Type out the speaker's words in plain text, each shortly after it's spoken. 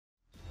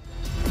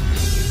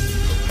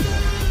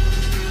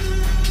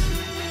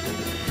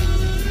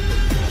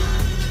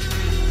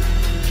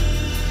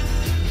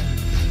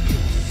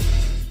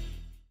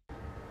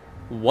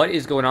What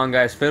is going on,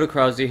 guys? Fatal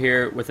Krause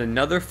here with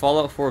another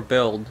Fallout 4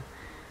 build.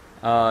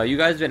 You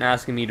guys have been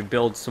asking me to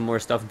build some more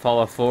stuff in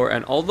Fallout 4,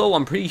 and although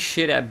I'm pretty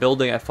shit at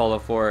building at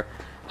Fallout 4,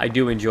 I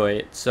do enjoy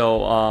it.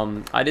 So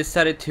I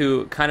decided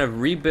to kind of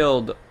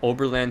rebuild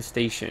Oberland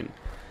Station.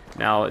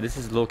 Now this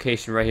is the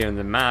location right here on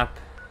the map.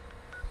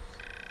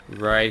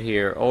 Right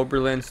here,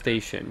 Oberland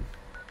Station.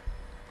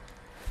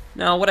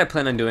 Now what I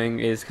plan on doing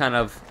is kind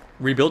of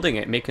rebuilding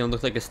it, making it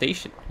look like a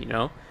station, you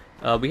know?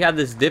 We have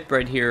this dip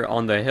right here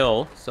on the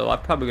hill, so I'm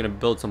probably going to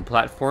build some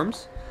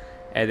platforms.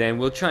 And then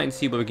we'll try and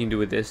see what we can do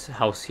with this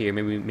house here.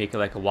 Maybe make it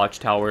like a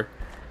watchtower.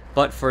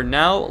 But for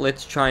now,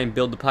 let's try and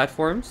build the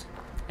platforms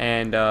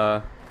and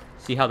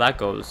see how that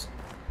goes.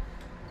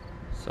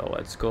 So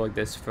let's go like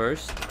this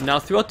first. Now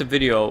throughout the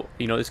video,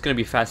 you know, it's going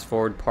to be fast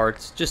forward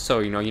parts, just so,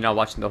 you know, you're not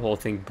watching the whole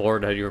thing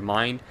bored out of your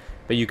mind,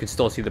 but you can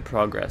still see the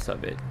progress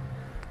of it.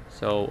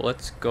 So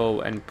let's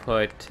go and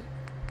put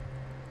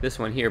this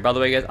one here. By the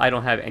way, guys, I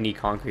don't have any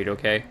concrete,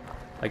 okay?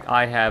 Like,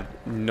 I have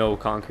no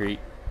concrete.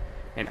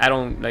 And I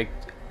don't, like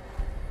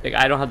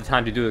I don't have the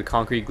time to do the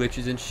concrete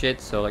glitches and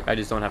shit, so, like, I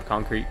just don't have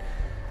concrete.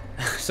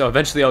 So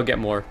eventually I'll get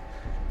more.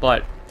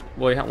 But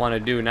what I want to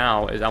do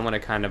now is I want to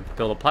kind of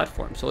build a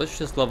platform. So let's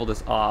just level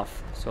this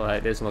off so that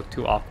it doesn't look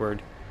too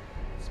awkward.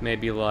 It's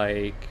maybe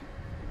like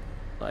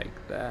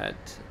that.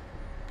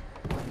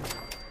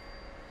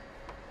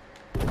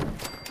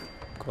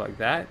 Go like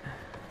that.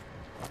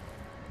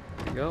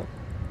 There we go.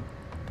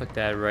 Put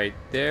that right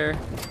there.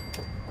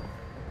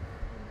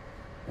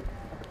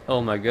 Oh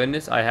my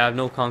goodness, I have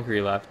no concrete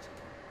left.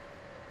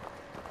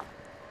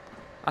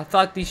 I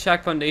thought these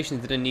shack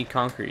foundations didn't need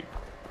concrete.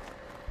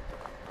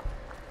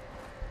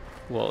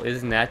 Well,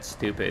 isn't that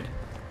stupid?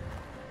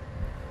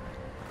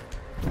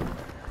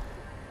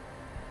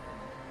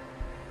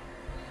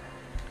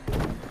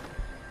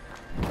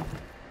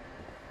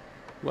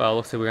 Well,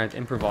 looks like we're going to have to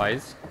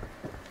improvise,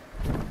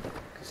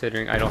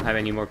 considering I don't have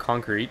any more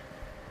concrete.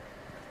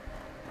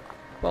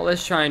 Well,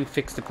 let's try and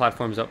fix the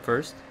platforms up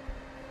first.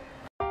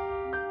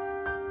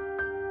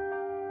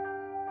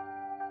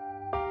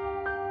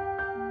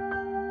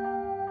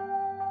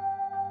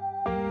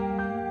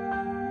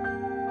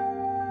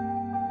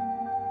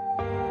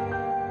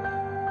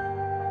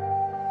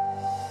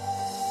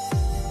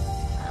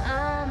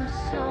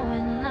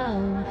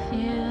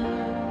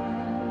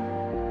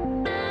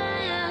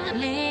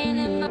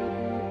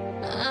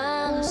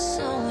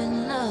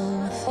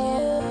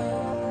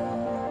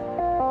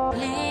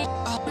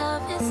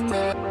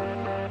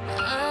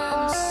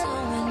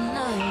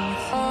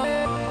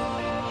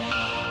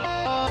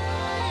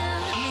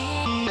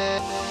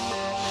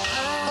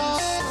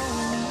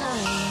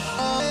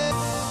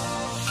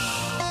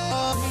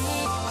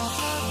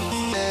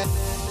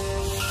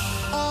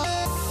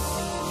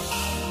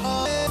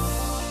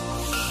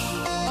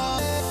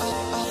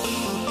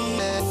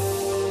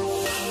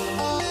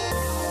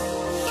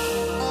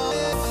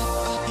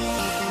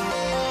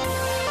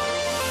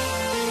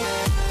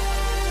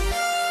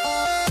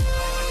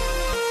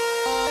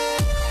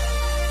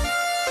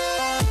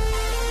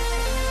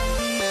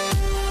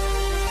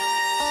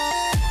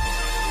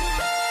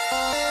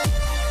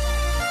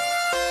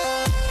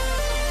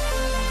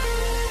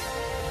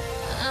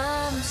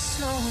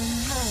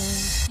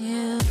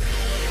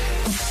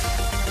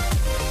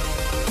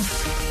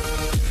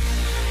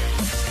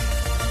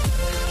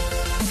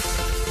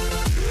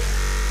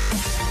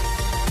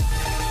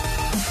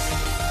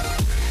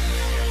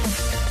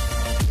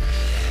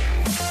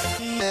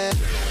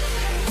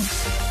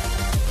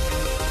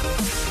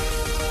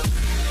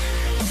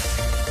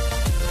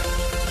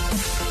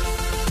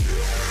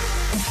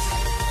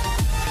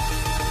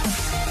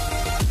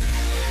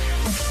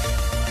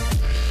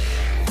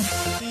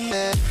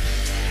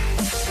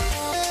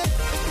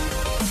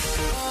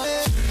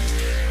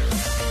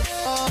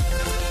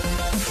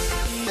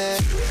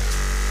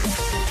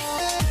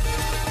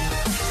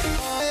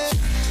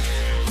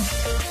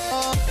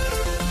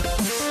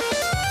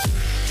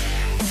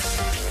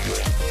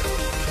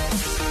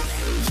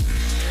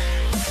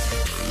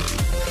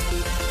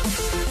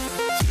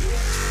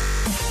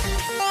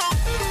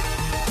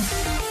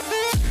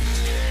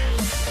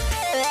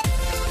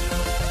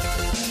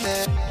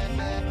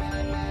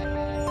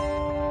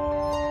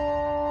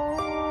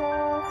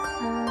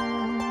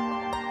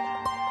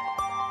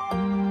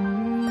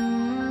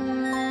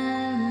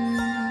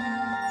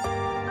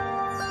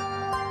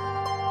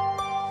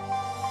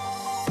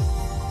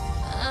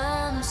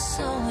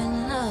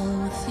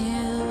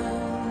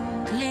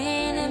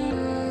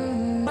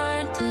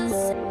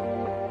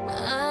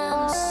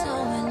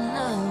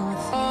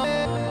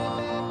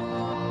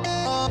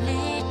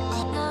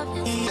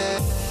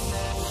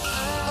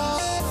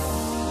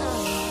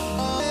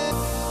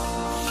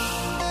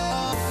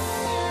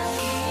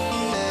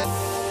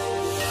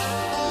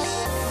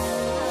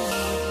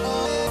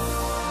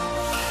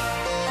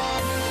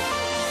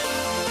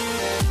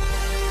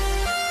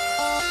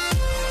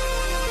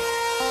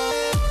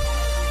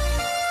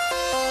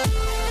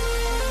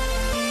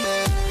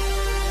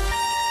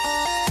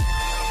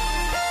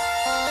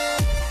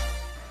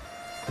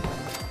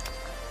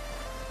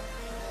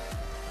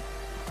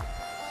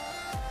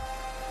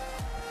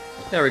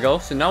 There we go.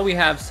 So now we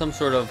have some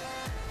sort of,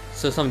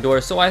 some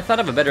doors. So I thought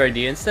of a better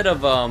idea. Instead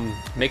of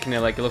making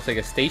it like it looks like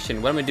a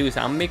station, what I'm gonna do is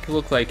I'm gonna make it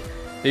look like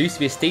there used to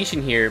be a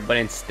station here, but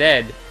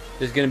instead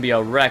there's gonna be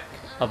a wreck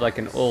of like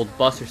an old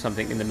bus or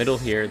something in the middle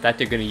here that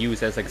they're gonna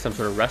use as like some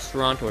sort of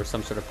restaurant or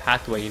some sort of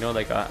pathway, you know,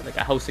 like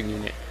a housing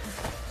unit.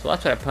 So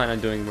that's what I plan on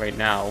doing right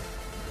now.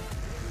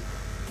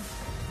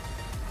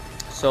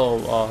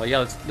 So yeah,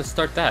 let's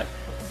start that.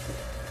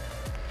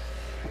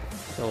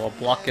 So I'll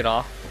block it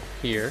off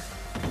here.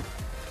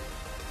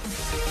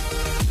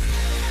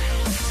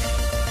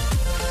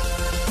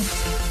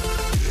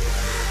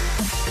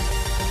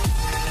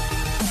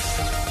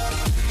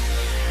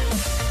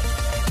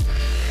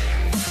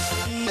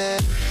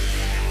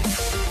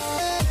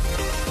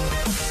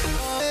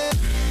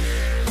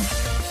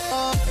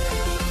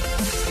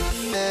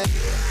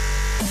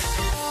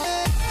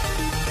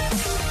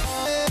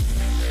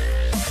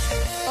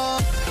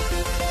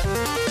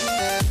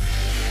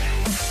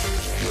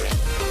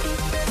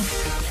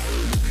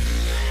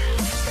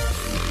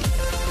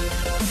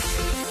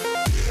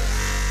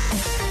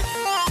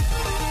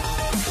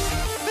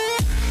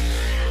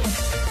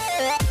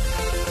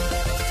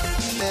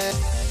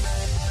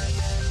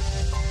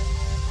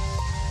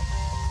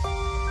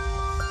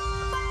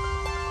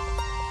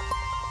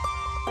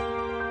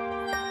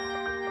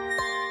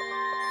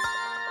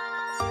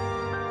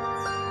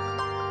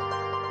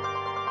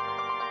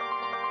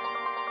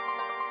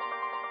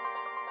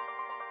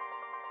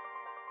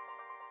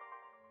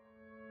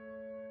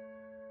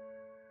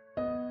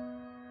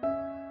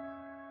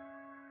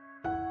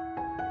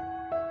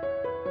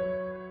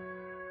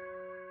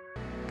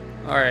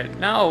 Alright,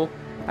 now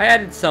I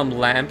added some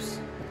lamps,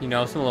 you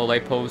know, some little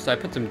light posts. I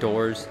put some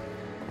doors.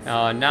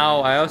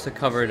 Now I also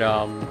covered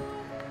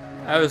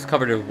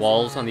with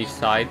walls on each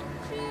side.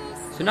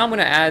 So now I'm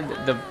gonna add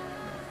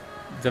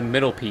the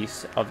middle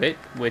piece of it,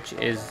 which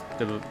is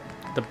the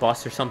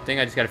bus or something.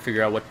 I just gotta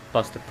figure out what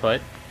bus to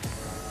put.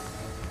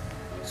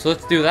 So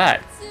let's do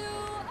that.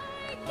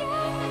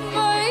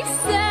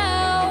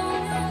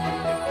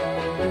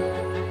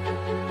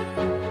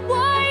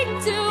 Why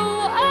do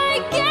I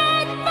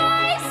get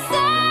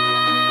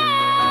myself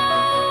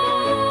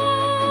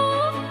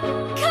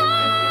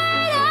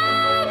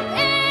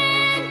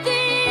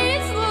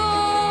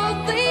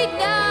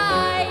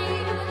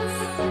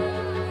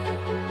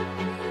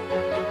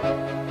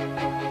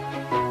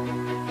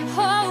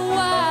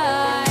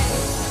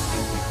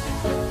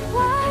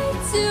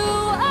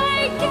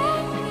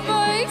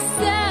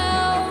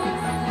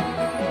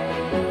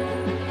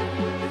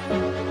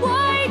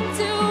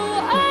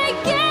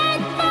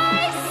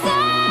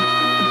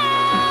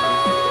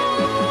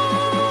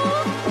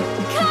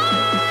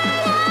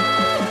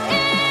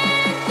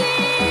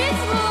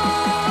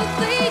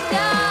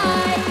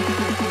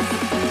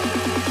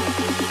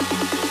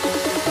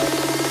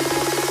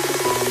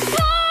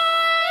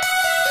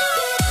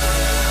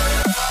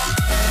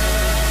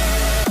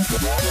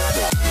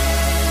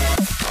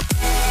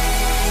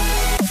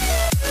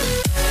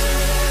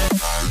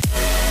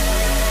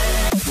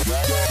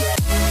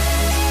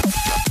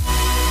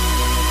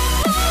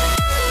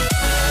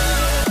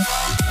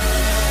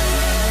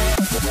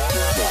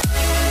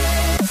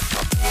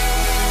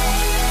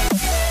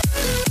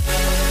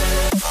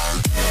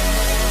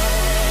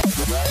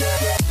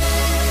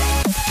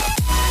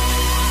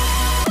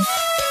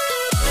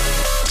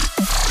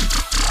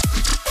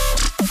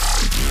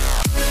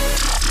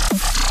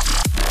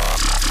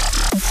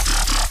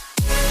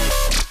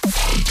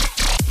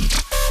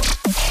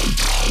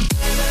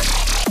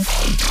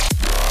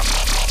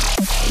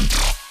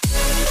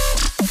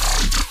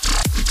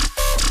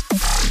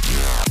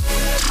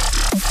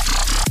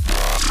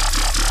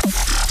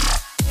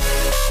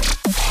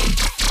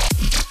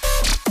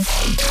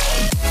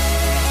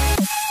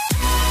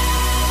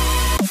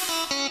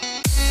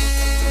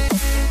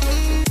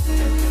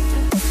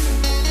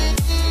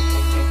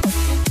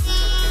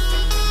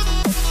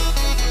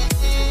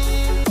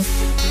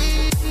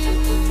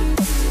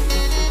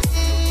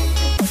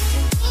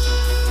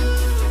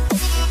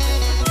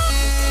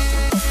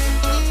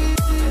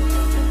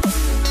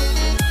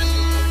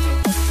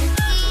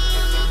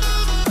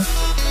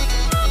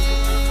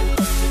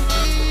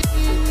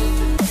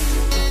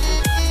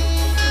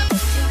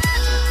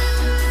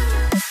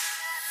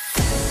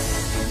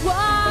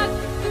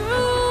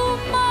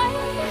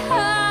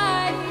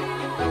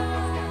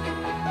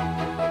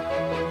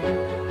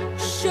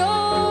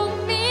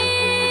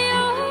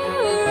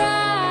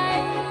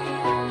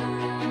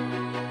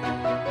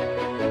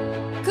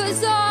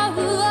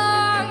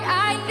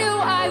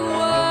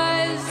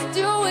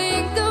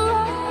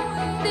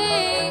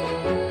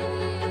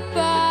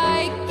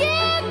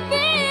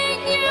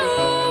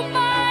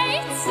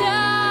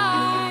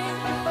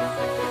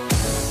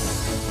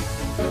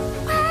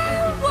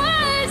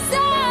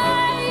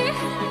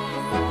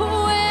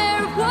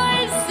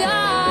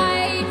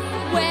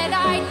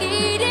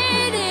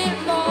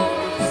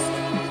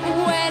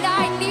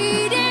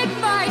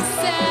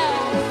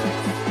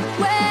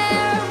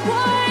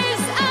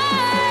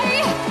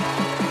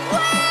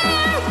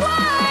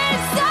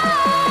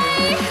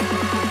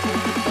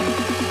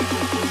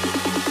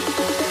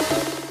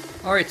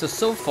Alright,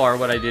 so far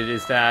what I did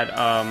is that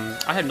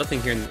I had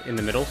nothing here in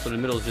the middle, so the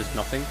middle is just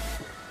nothing.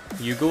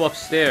 You go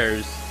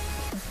upstairs,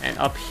 and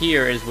up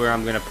here is where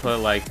I'm gonna put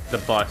like the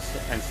bus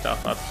and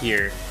stuff up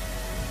here.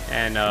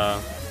 And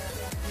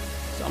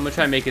so I'm gonna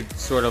try and make it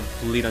sort of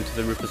lead onto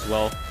the roof as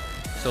well.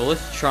 So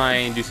let's try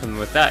and do something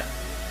with that.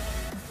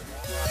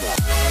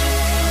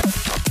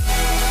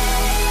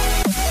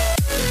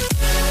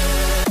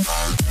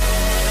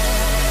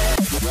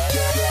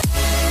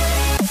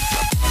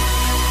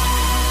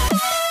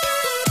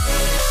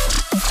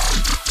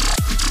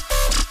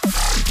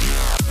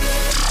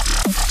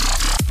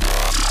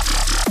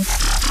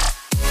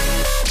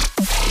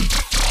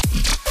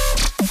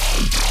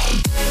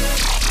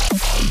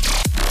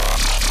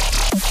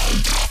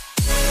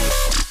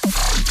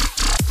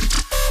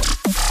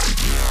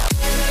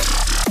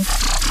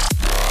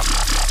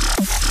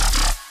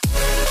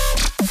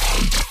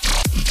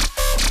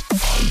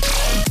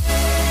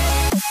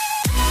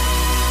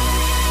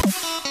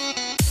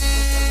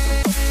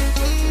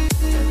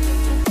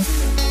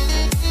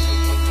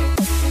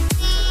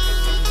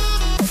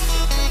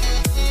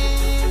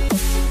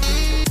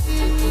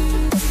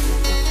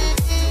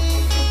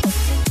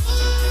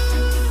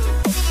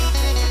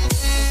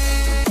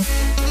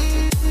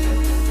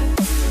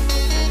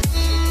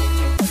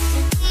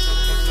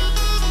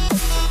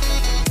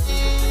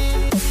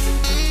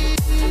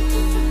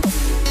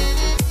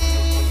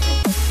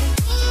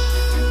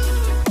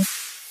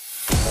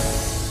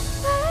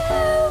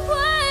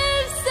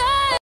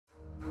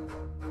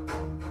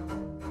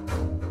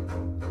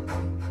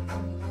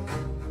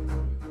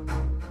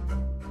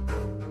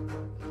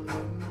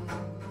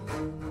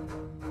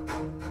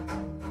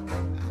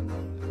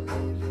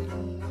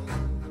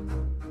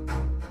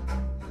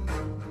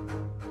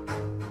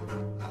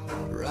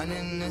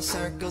 Running in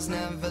circles,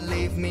 never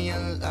leave me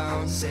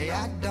alone. Say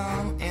I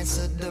don't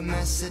answer the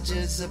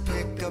messages or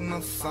pick up my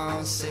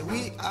phone. Say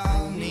we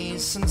all need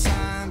some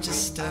time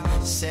just to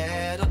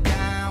settle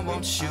down.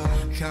 Won't you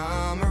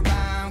come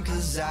around,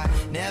 cause I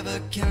never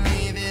can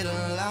leave it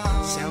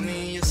alone. Tell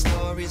me your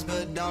stories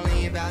but don't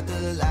leave out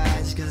the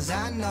lies, cause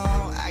I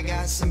know I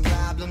got some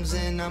problems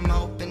and I'm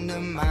open to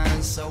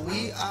mine. So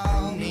we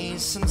all need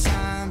some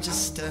time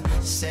just to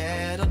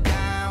settle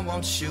down.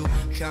 Won't you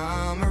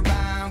come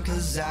around,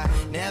 cause I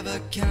never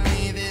can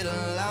leave it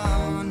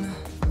alone.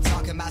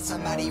 Talking about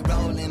somebody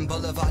rolling,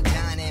 boulevard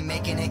dining,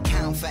 making it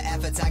count for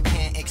efforts I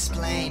can't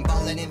explain.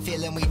 Ballin' and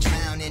feeling we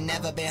drowning,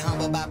 never been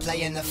humble by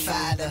playing the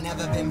fighter.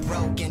 Never been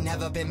broken,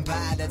 never been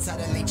bothered,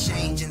 suddenly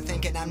changing,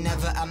 thinking I'm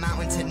never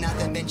amounting to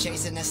nothing. Been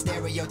chasing a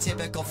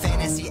stereotypical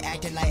fantasy,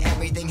 acting like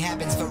everything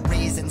happens for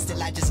reasons.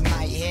 Still I just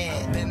might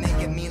hit, been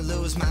making me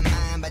lose my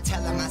mind, but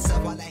telling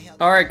myself while I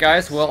held. Alright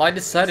guys, well I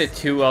decided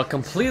to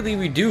completely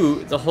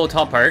redo the whole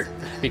top part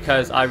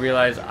because I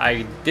realized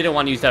I didn't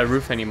want to use that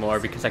roof anymore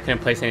because I couldn't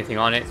place anything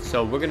on it.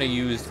 So we're gonna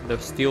use the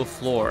steel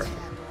floor.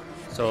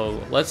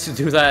 So let's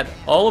do that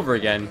all over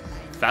again.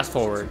 Fast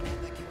forward.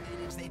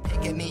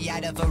 Picking me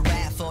out of a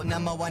raffle,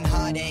 number one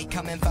heartache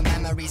coming from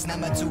memories,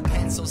 number two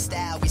pencil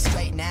style. We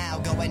straight now,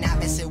 going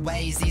opposite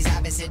ways. These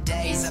opposite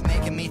days are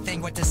making me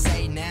think what to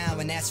say now,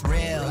 and that's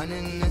real.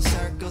 Running in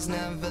circles,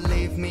 never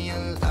leave me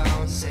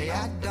alone. Say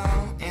I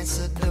don't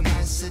answer the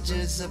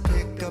messages or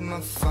pick up my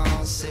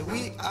phone. Say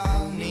we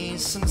all need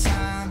some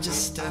time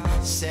just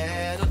to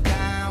settle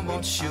down.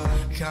 Won't you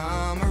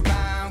come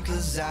around,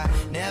 cause I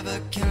never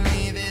can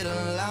leave it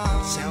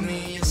alone. Tell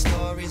me your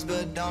stories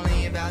but don't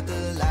leave out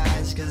the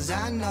lies, cause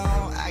I know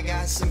I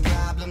got some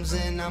problems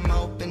and I'm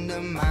open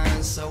to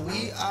mine. So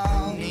we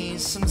all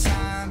need some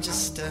time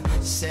just to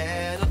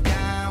settle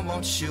down.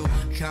 Won't you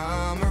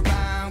come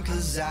around,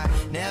 cause I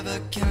never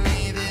can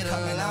leave it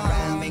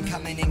alone. Been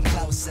coming in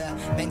closer,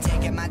 been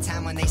taking my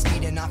time when they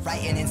speeding off,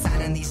 writing and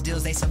signing these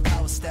deals they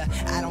supposed to.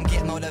 I don't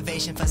get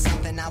motivation for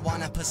something I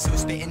wanna pursue,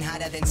 spitting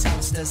hotter than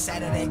toasters.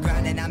 Saturday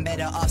grinding, I'm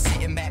better off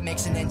sitting back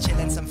mixing and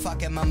chilling some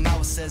fucking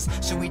mimosas.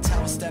 Should we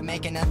toast her,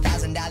 making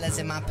 $1,000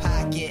 in my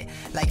pocket?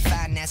 Like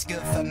fine, that's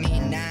good for me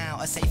now.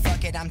 Or say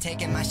fuck it, I'm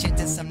taking my shit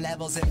to some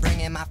levels and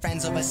bringing my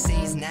friends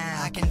overseas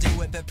now. I can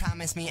do it, but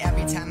promise me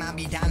every time I'll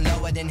be down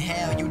lower than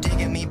hell. You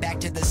digging me back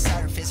to the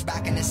surface,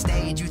 rocking the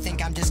stage. You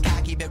think I'm just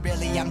cocky, but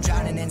really I'm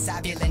drowning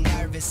inside, feeling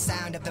nervous.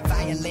 Sound of the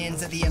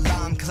violins of the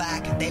alarm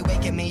clock, they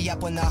waking me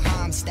up when the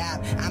harm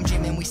stop. I'm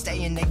dreaming we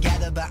staying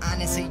together, but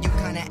honestly you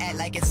kinda act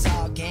like it's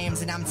all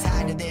games. And I'm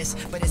tired of this,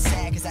 but it's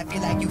sad cause I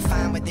feel like you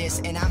fine with this.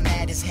 And I'm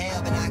mad as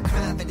hell, but I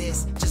cry for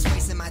this. Just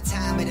wasting my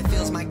time, but it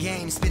feels my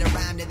game. Spit a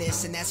rhyme to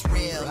this, and that's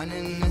real.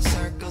 Running in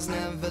circles,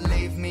 never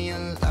leave me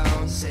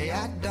alone. Say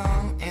I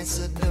don't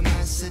answer the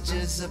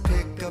messages or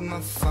pick up my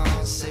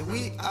phone. Say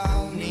we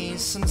all need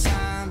some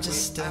time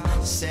just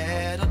to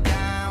settle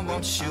down.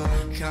 Won't you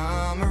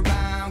come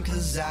around,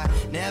 cause I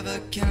never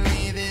can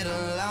leave it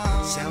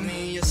alone. Tell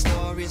me your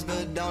stories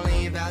but don't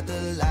leave out the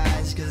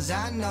lies, cause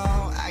I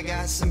know I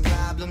got some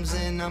problems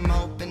and I'm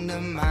open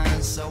to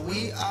mine. So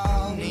we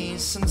all need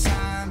some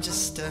time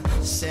just to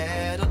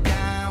settle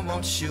down.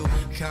 Won't you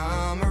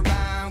come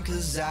around,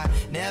 cause I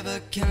never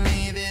can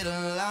leave it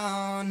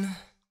alone.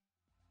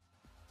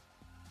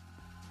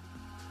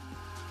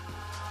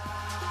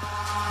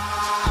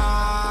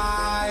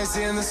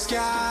 the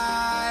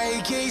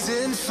sky,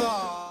 gazing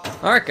far.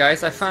 Alright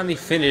guys, I finally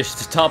finished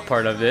the top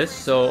part of this,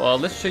 so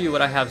let's show you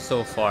what I have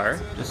so far,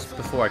 just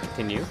before I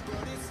continue.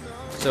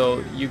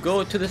 So, you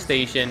go to the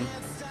station,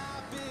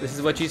 this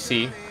is what you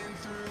see.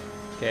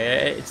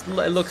 Okay, it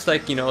looks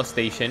like, you know, a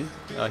station.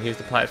 Here's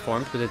the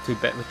platforms with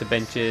the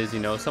benches, you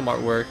know, some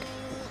artwork.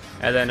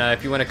 And then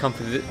if you want to come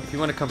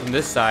from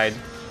this side,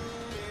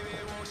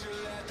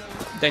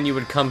 then you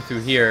would come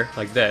through here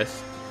like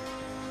this,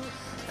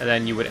 and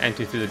then you would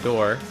enter through the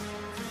door,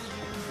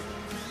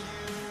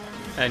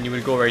 and you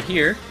would go right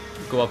here,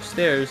 go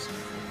upstairs,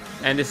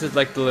 and this is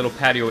like the little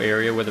patio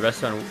area where the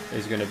restaurant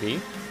is going to be.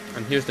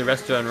 And here's the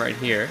restaurant right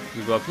here.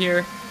 You go up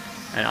here,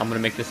 and I'm going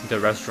to make this into a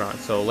restaurant.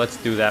 So let's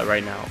do that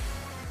right now.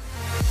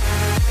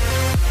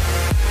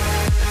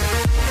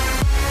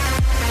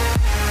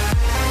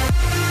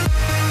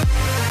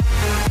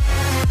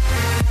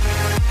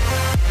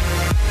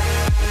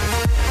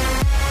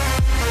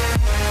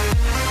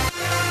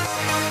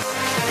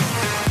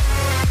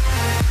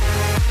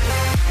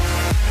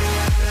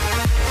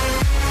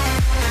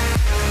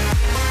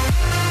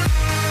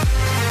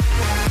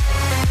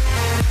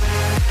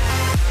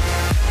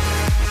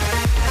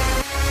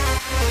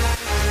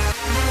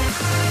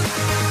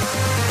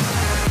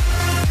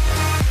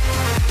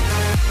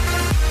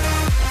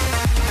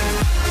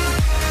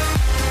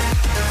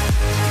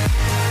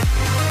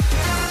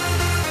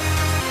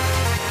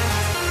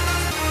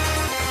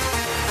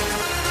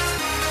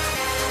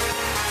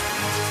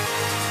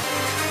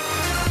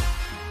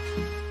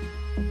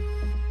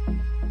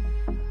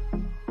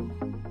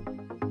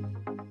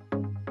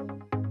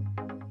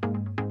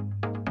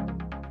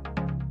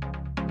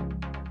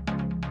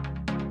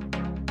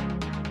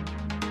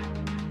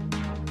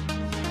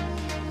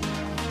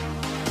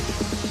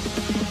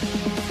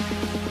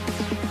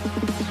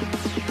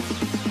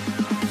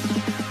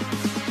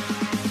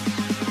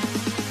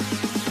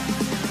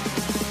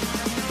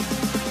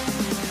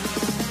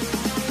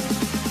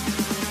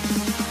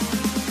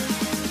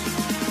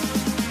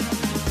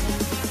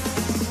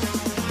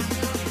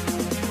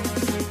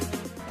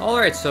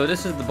 Alright, so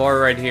this is the bar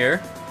right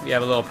here. We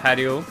have a little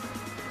patio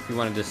if you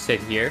want to just sit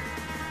here.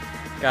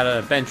 Got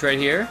a bench right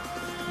here.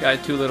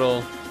 Got two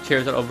little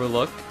chairs that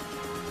overlook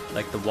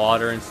like the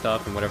water and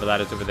stuff and whatever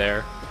that is over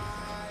there.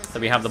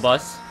 Then we have the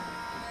bus.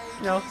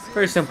 You know,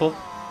 very simple.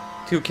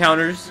 Two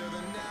counters,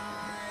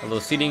 a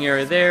little seating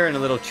area there, and a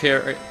little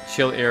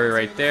chill area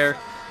right there.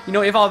 You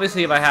know, if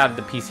I have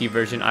the PC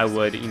version, I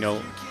would, you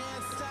know,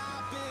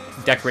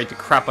 decorate the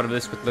crap out of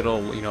this with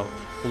little, you know,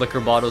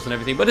 liquor bottles and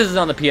everything, but this is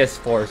on the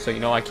PS4, so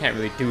you know I can't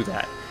really do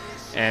that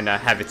and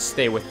have it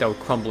stay without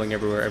crumbling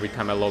everywhere every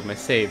time I load my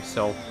save.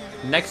 So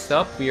next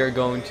up we are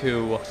going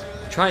to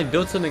try and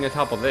build something on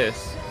top of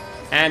this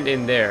and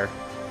in there,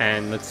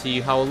 and let's see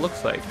how it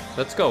looks like.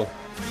 Let's go.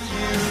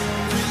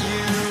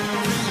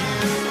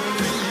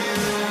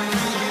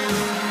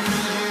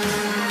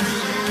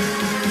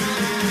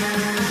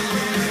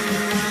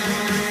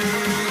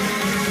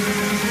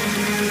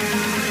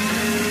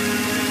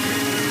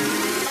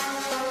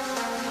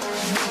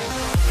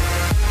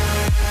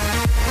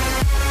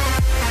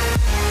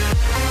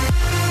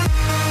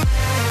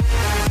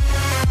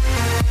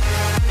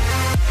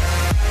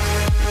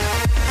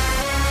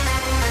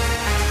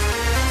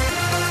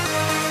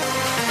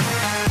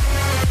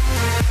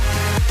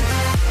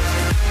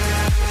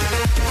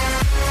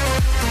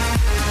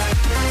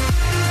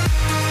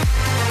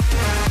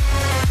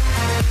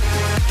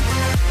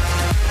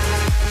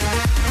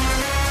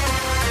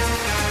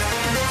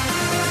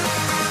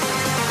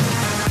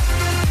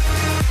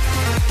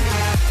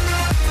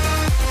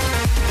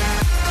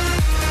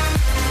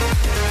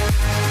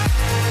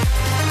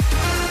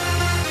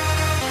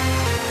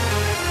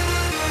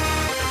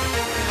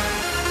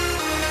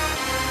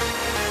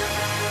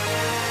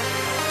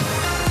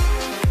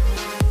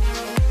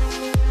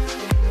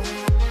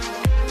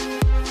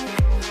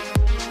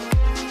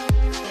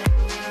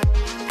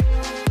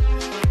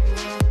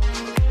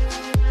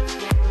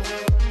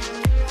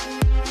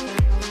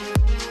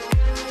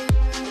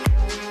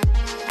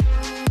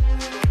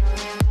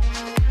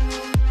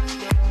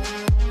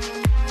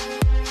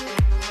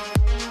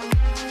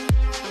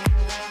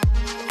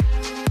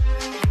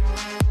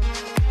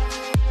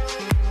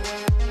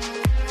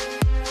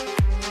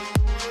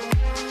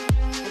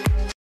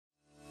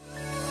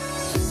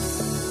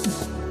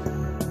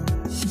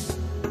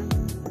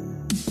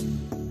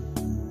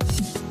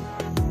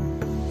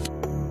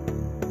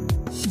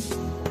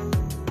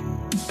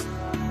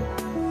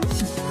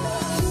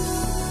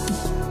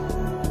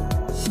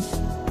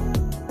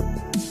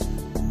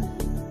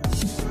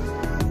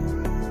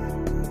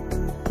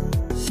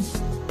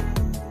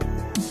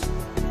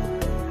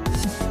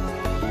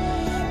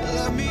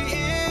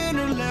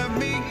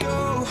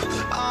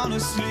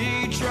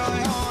 honestly,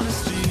 try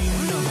honesty,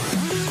 no.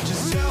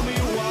 Just tell me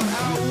what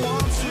I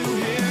want to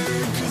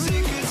hear, 'cause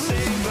it could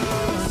save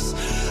us.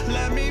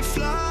 Let me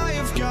fly,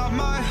 I've got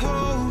my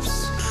hopes,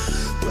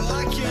 but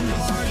I can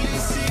hardly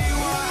see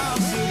why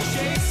I'm still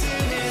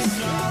chasing. It's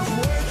not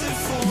worth it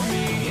for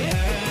me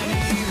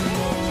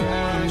anymore.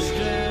 Watch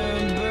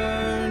them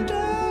burn.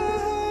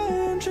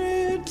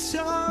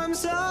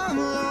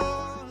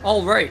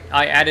 Alright,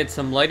 I added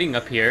some lighting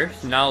up here.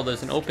 So now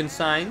there's an open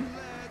sign.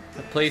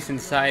 The place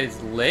inside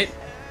is lit.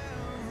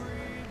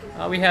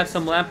 We have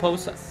some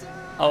lampposts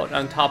out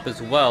on top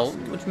as well,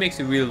 which makes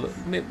it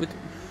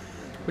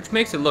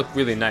look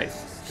really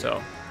nice.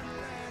 So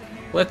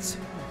let's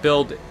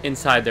build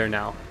inside there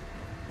now.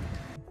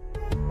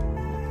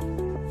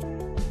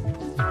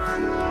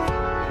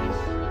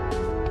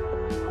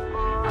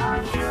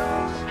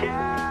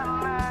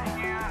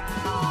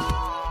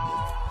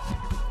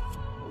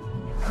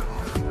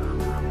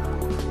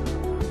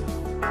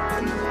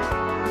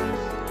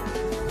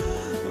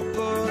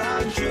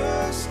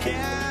 Just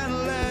can't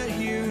let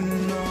you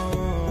know.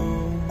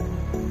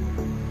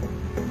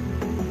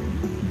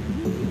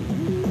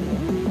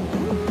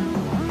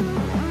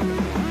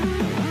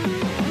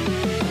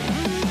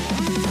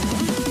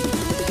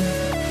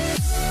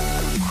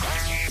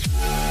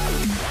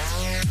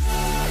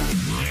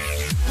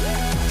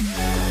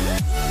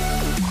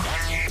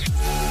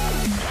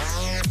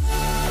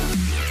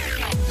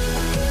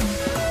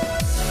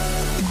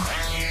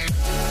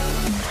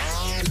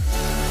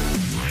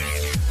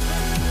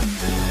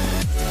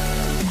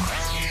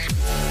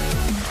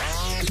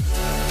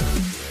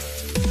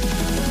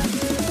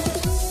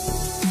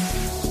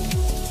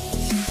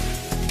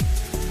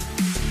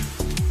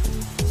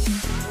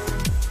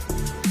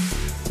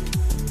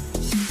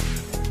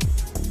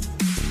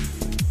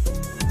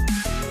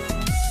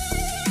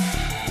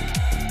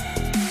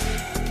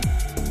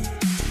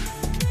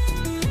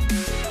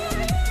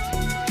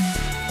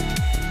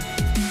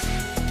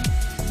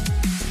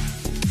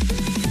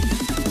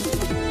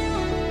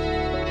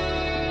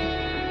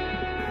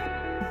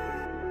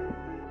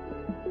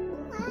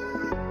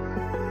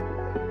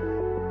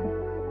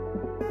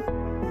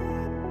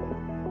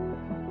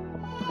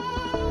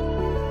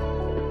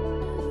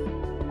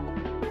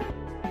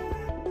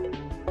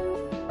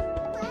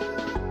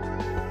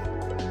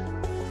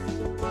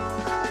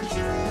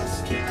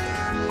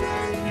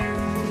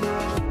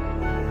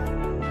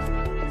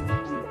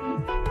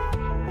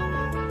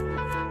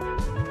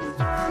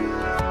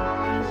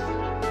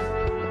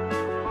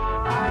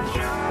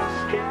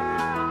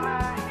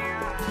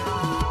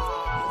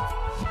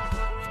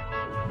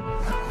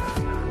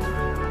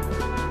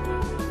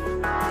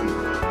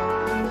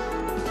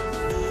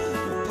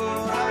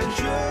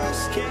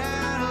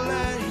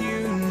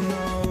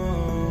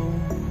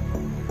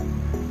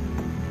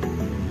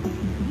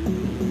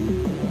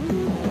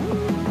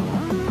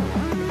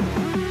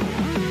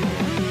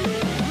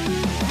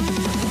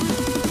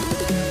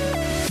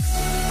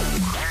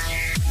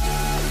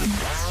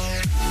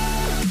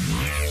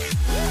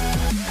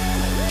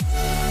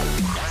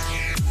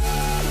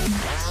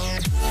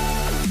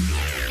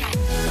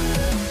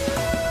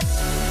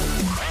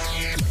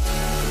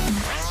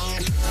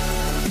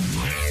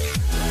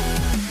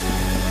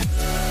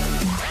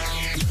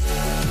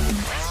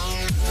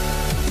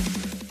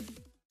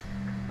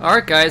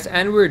 Alright guys,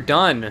 and we're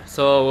done.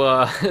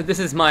 So this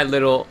is my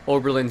little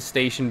Oberland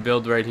station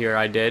build right here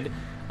I did.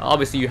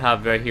 Obviously you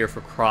have right here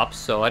for crops,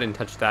 so I didn't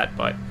touch that,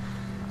 but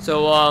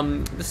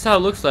so this is how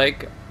it looks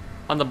like.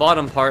 On the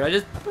bottom part, I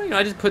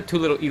just put two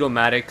little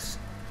Edomatics.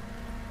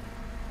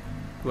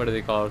 What are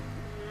they called?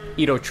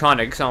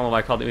 Edotronics. I don't know why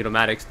I call them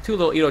Edomatics. Two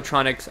little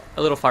Edotronics,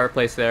 a little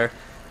fireplace there.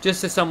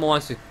 Just if someone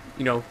wants to,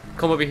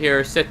 come over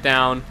here, sit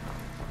down,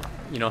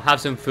 have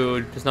some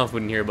food. There's no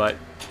food in here, but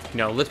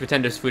let's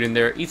pretend there's food in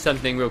there. Eat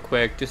something real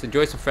quick. Just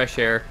enjoy some fresh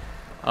air.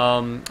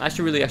 I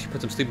should really actually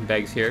put some sleeping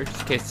bags here,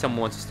 just in case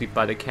someone wants to sleep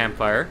by the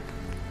campfire.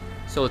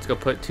 So let's go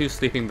put two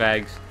sleeping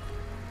bags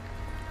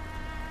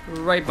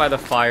right by the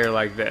fire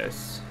like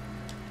this.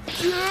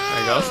 There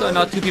you go. So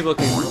now two people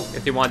can,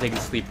 if they want, they can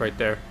sleep right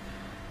there.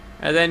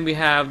 And then we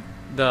have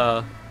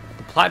the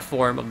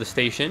platform of the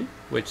station,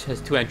 which has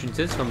two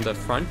entrances from the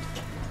front,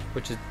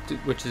 which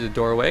is a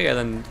doorway, and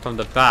then from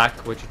the back,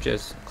 which is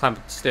just climb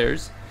up the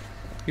stairs.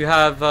 You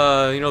have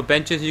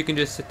benches you can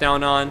just sit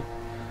down on.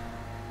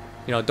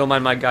 Don't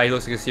mind my guy, he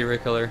looks like a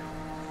serial killer.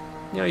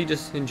 You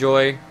just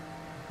enjoy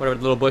whatever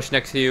little bush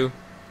next to you.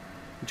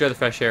 Enjoy the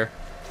fresh air.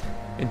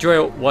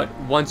 Enjoy what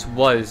once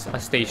was a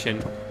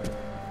station.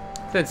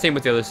 Then same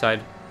with the other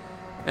side.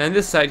 And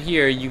this side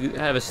here, you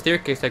have a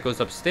staircase that goes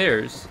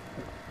upstairs.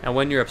 And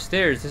when you're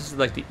upstairs, this is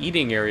like the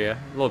eating area,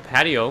 a little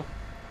patio.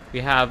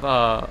 We have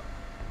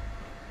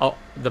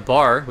the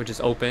bar, which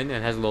is open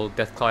and has a little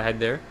deathclaw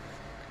head there.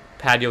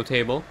 Patio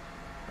table.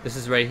 This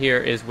is right here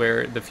is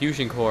where the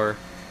fusion core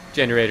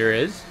generator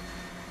is.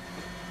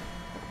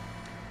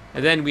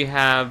 And then we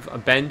have a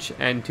bench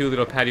and two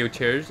little patio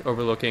chairs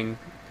overlooking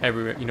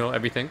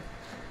everything.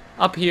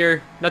 Up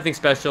here, nothing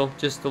special,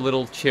 just a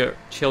little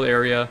chill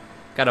area.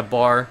 Got a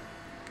bar.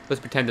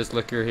 Let's pretend there's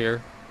liquor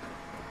here.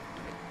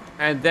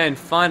 And then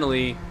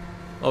finally,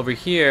 over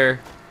here,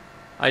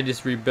 I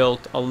just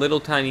rebuilt a little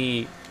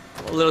tiny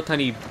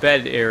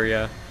bed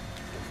area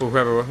for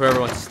whoever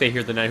wants to stay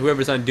here the night.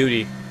 Whoever's on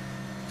duty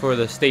for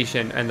the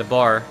station and the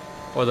bar,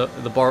 or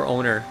the bar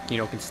owner,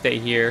 can stay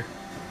here.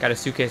 Got a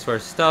suitcase for our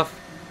stuff,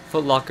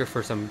 foot locker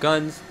for some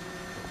guns,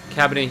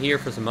 cabinet here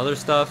for some other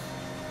stuff.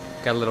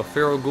 Got a little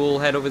feral ghoul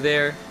head over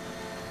there.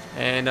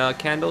 and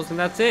candles, and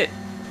that's it.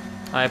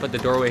 I put the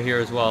doorway here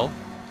as well.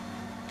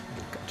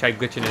 Try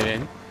glitching it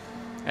in.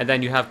 And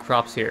then you have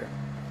crops here.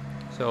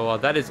 So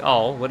that is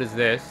all. What is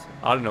this?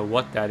 I don't know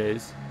what that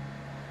is.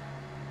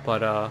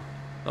 But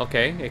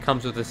okay, it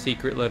comes with a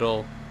secret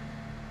little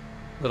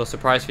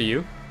surprise for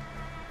you.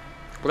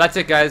 Well, that's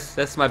it, guys.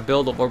 That's my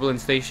build of Oberland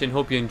Station.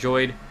 Hope you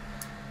enjoyed.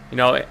 You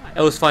know, it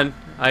was fun.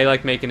 I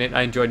liked making it.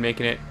 I enjoyed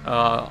making it.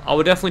 I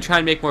will definitely try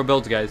and make more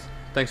builds, guys.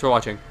 Thanks for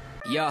watching.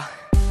 Yeah,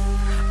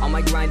 on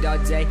my grind all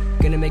day,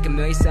 gonna make $1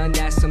 million selling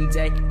that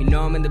someday. You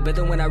know I'm in the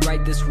building when I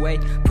write this way.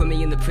 Put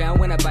me in the pound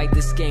when I bite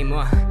this game.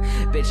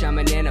 Bitch, I'm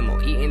an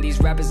animal. Eating these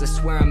rappers, I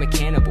swear I'm a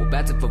cannibal.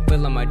 About to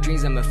fulfill all my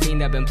dreams, I'm a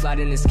fiend. I've been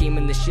plotting and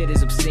scheming, this shit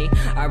is obscene.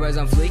 I rise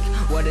on fleek,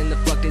 what in the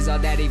fuck does all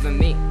that even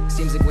mean?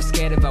 Seems like we're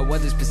scared about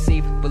what others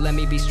perceive, but let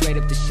me be straight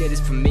up, the shit is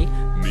for me.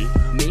 Me?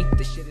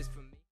 The shit is for me.